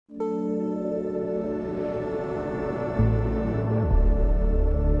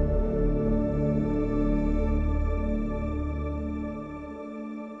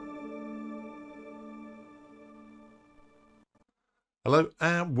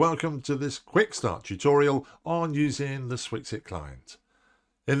and welcome to this quick start tutorial on using the SwyxIt client.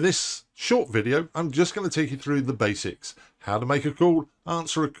 In this short video, I'm just going to take you through the basics: how to make a call,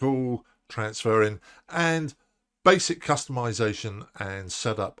 answer a call, transfer in, and basic customization and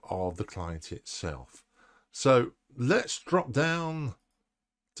setup of the client itself. So let's drop down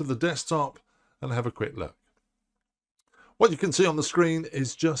to the desktop and have a quick look. What you can see on the screen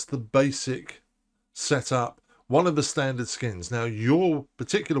is just the basic setup, one of the standard skins. Now your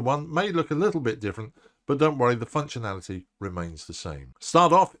particular one may look a little bit different, but don't worry, the functionality remains the same.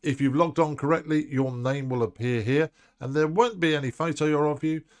 Start off, if you've logged on correctly, your name will appear here and there won't be any photo of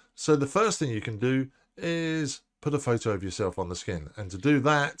you. So the first thing you can do is put a photo of yourself on the skin. And to do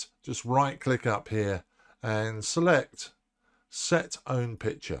that, just right click up here and select Set Own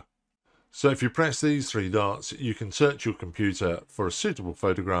Picture. So if you press these three dots, you can search your computer for a suitable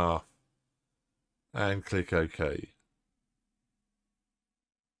photograph and click OK.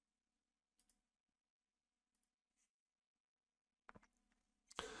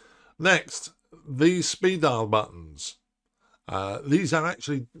 Next, these speed dial buttons. These are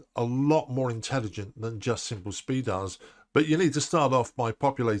actually a lot more intelligent than just simple speed dials, but you need to start off by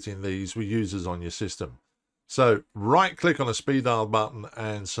populating these with users on your system. So right click on a speed dial button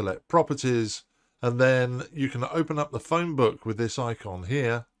and select Properties, and then you can open up the phone book with this icon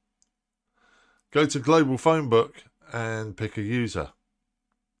here. Go to Global Phone Book and pick a user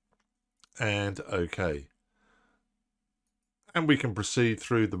and OK. And we can proceed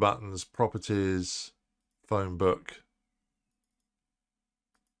through the buttons: Properties, Phone Book,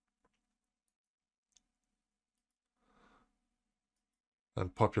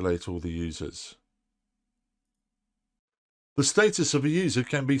 and populate all the users. The status of a user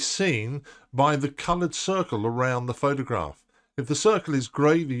can be seen by the coloured circle around the photograph. If the circle is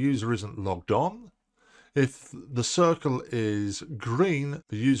grey, the user isn't logged on. If the circle is green,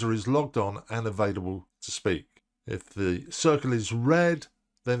 the user is logged on and available to speak. If the circle is red,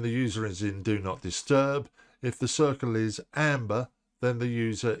 then the user is in Do Not Disturb. If the circle is amber, then the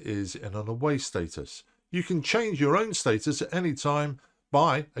user is in an away status. You can change your own status at any time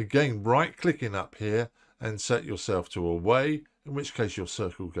by, again, right clicking up here and set yourself to away, in which case your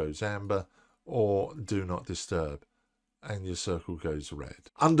circle goes amber, or Do Not Disturb, and your circle goes red.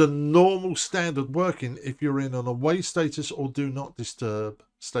 Under normal standard working, if you're in an away status or Do Not Disturb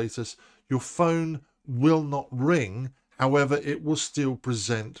status, your phone will not ring. However, it will still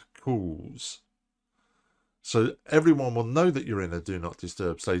present calls. So everyone will know that you're in a Do Not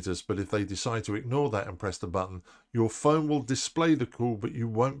Disturb status, but if they decide to ignore that and press the button, your phone will display the call, but you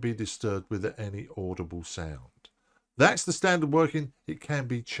won't be disturbed with any audible sound. That's the standard working. It can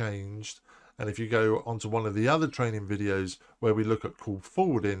be changed. And if you go onto one of the other training videos where we look at call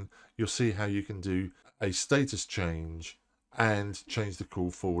forwarding, you'll see how you can do a status change and change the call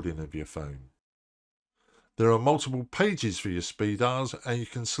forwarding of your phone. There are multiple pages for your speed dials, and you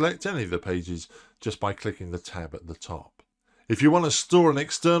can select any of the pages just by clicking the tab at the top. If you want to store an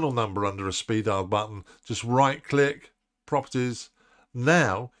external number under a speed dial button, just right click, Properties.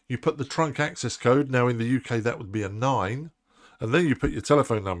 Now you put the trunk access code. Now in the UK that would be a 9, and then you put your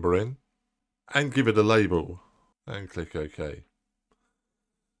telephone number in and give it a label and click OK.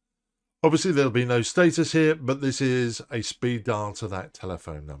 Obviously there'll be no status here, but this is a speed dial to that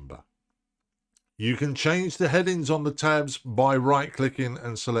telephone number. You can change the headings on the tabs by right clicking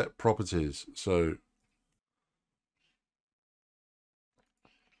and select Properties. So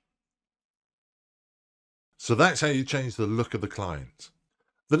that's how you change the look of the client.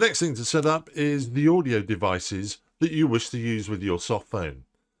 The next thing to set up is the audio devices that you wish to use with your soft phone.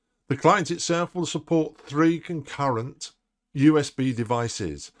 The client itself will support 3 concurrent USB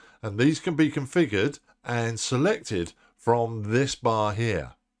devices, and these can be configured and selected from this bar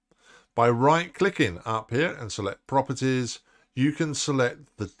here. By right clicking up here and select Properties, you can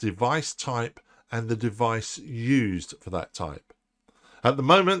select the device type and the device used for that type. At the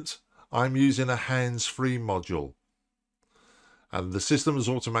moment, I'm using a hands-free module, and the system has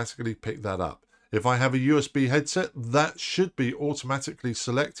automatically picked that up. If I have a USB headset, that should be automatically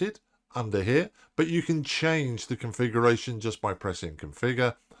selected under here, but you can change the configuration just by pressing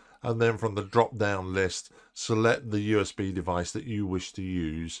Configure, and then from the drop-down list, select the USB device that you wish to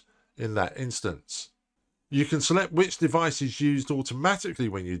use in that instance. You can select which device is used automatically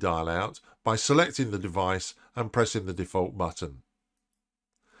when you dial out by selecting the device and pressing the default button.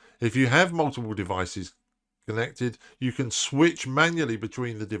 If you have multiple devices connected, you can switch manually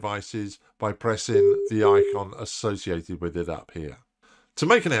between the devices by pressing the icon associated with it up here. To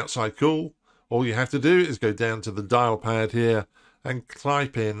make an outside call, all you have to do is go down to the dial pad here and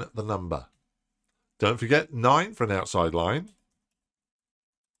type in the number. Don't forget 9 for an outside line.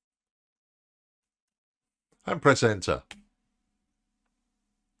 and press enter.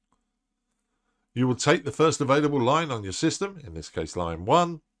 You will take the first available line on your system, in this case line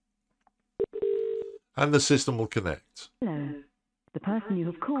 1, and the system will connect. Hello. The person you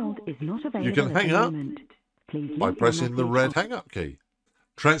have called is not available You can at hang the up moment. Please leave by your pressing the message red hang up key.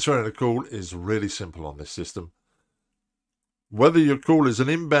 Transferring a call is really simple on this system. Whether your call is an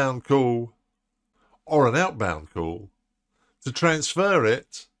inbound call or an outbound call, to transfer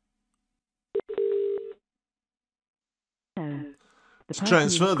it, to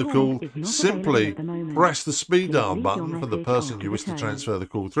transfer the call, simply press the speed dial button for the person you wish to transfer the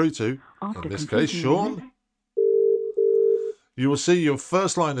call through to, in this case Sean. You will see your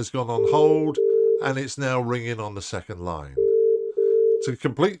first line has gone on hold and it's now ringing on the second line. To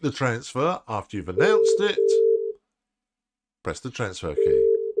complete the transfer after you've announced it, press the transfer key.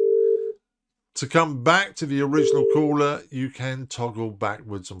 To come back to the original caller, you can toggle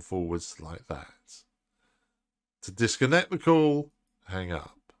backwards and forwards like that. To disconnect the call, hang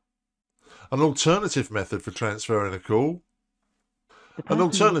up. An alternative method for transferring a call. An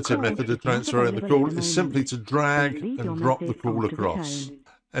alternative method of transferring the call is simply to drag and drop the call across.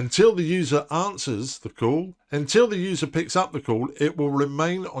 Until the user answers the call, until the user picks up the call, it will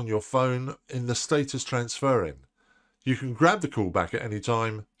remain on your phone in the status transferring. You can grab the call back at any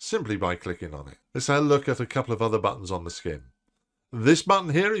time simply by clicking on it. Let's have a look at a couple of other buttons on the skin. This button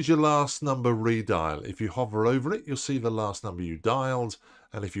here is your last number redial. If you hover over it, you'll see the last number you dialed,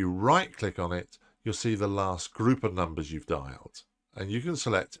 and if you right click on it, you'll see the last group of numbers you've dialed, and you can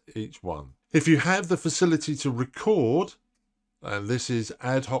select each one. If you have the facility to record, and this is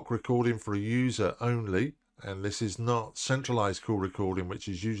ad hoc recording for a user only, and this is not centralized call recording, which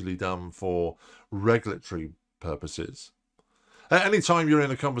is usually done for regulatory purposes. At any time you're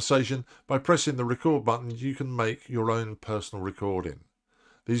in a conversation, by pressing the record button, you can make your own personal recording.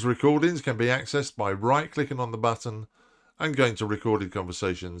 These recordings can be accessed by right-clicking on the button and going to recorded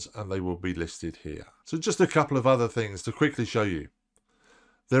conversations, and they will be listed here. So just a couple of other things to quickly show you.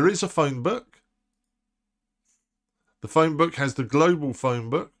 There is a phone book. The phone book has the global phone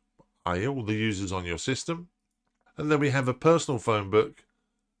book, i.e. all the users on your system. And then we have a personal phone book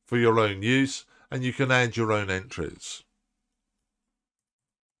for your own use, and you can add your own entries.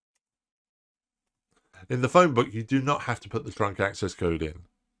 In the phone book, you do not have to put the trunk access code in.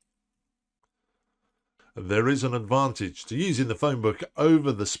 There is an advantage to using the phone book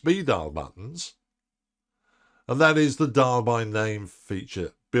over the speed dial buttons, and that is the dial by name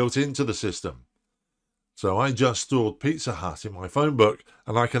feature built into the system. So I just stored Pizza Hut in my phone book,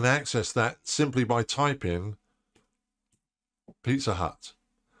 and I can access that simply by typing Pizza Hut.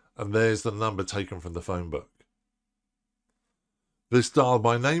 And there's the number taken from the phone book. This dial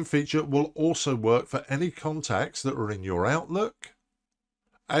by name feature will also work for any contacts that are in your Outlook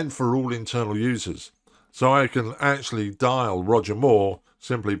and for all internal users. So I can actually dial Roger Moore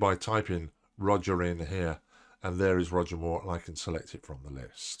simply by typing Roger in here, and there is Roger Moore, and I can select it from the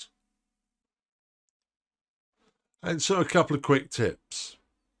list. And so a couple of quick tips.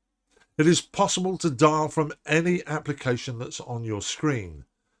 It is possible to dial from any application that's on your screen.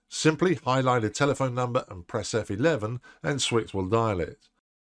 Simply highlight a telephone number and press F11 and Swyx will dial it.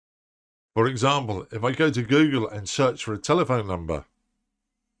 For example, if I go to Google and search for a telephone number,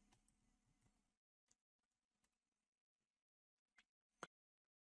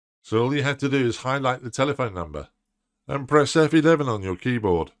 so all you have to do is highlight the telephone number and press F11 on your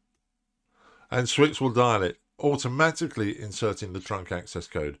keyboard, and Swyx will dial it, automatically inserting the trunk access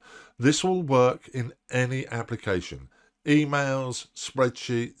code. This will work in any application. Emails,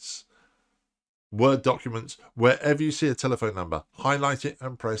 spreadsheets, Word documents, wherever you see a telephone number, highlight it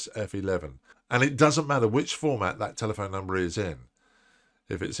and press F11. And it doesn't matter which format that telephone number is in.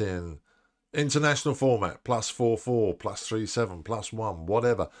 If it's in international format, +44, +37, +1,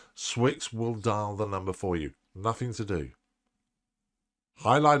 whatever, Swyx will dial the number for you. Nothing to do.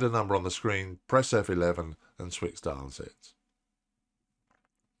 Highlight a number on the screen, press F11, and Swyx dials it.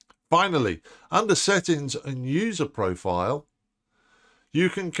 Finally, under Settings and User Profile, you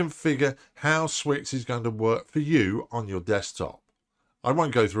can configure how Swyx is going to work for you on your desktop. I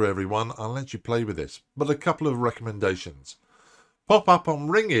won't go through every one, I'll let you play with this, but a couple of recommendations. Pop up on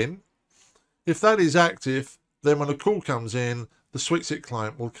ringing. If that is active, then when a call comes in, the SwyxIt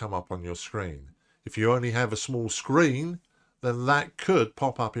client will come up on your screen. If you only have a small screen, then that could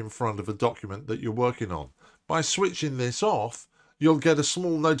pop up in front of a document that you're working on. By switching this off, you'll get a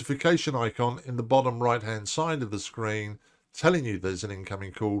small notification icon in the bottom right hand side of the screen telling you there's an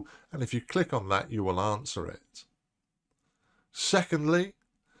incoming call, and if you click on that you will answer it. Secondly,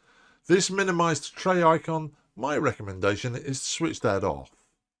 this minimized tray icon, my recommendation is to switch that off.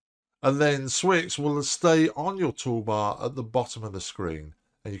 And then Swyx will stay on your toolbar at the bottom of the screen,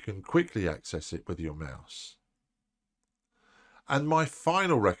 and you can quickly access it with your mouse. And my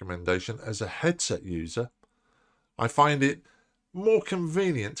final recommendation as a headset user, I find it more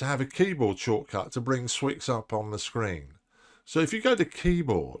convenient to have a keyboard shortcut to bring Swyx up on the screen. So if you go to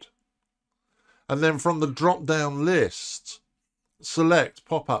keyboard, and then from the drop down list, select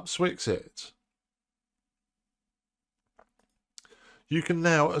pop-up SwyxIt, you can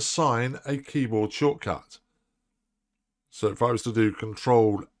now assign a keyboard shortcut. So if I was to do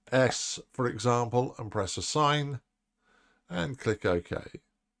Control S, for example, and press assign, and click OK.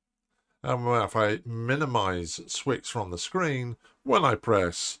 And if I minimize Swyx from the screen, when I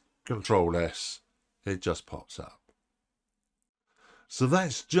press Control S, it just pops up. So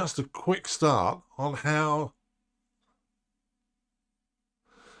that's just a quick start on how...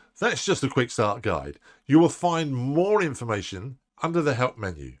 That's just a quick start guide. You will find more information under the help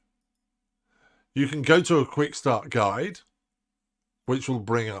menu. You can go to a quick start guide, which will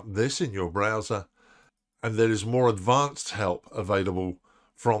bring up this in your browser, and there is more advanced help available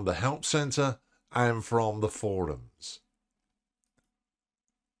from the help center and from the forums.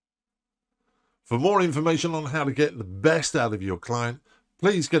 For more information on how to get the best out of your client,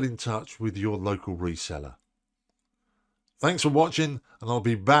 please get in touch with your local reseller. Thanks for watching, and I'll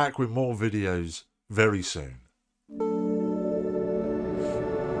be back with more videos very soon.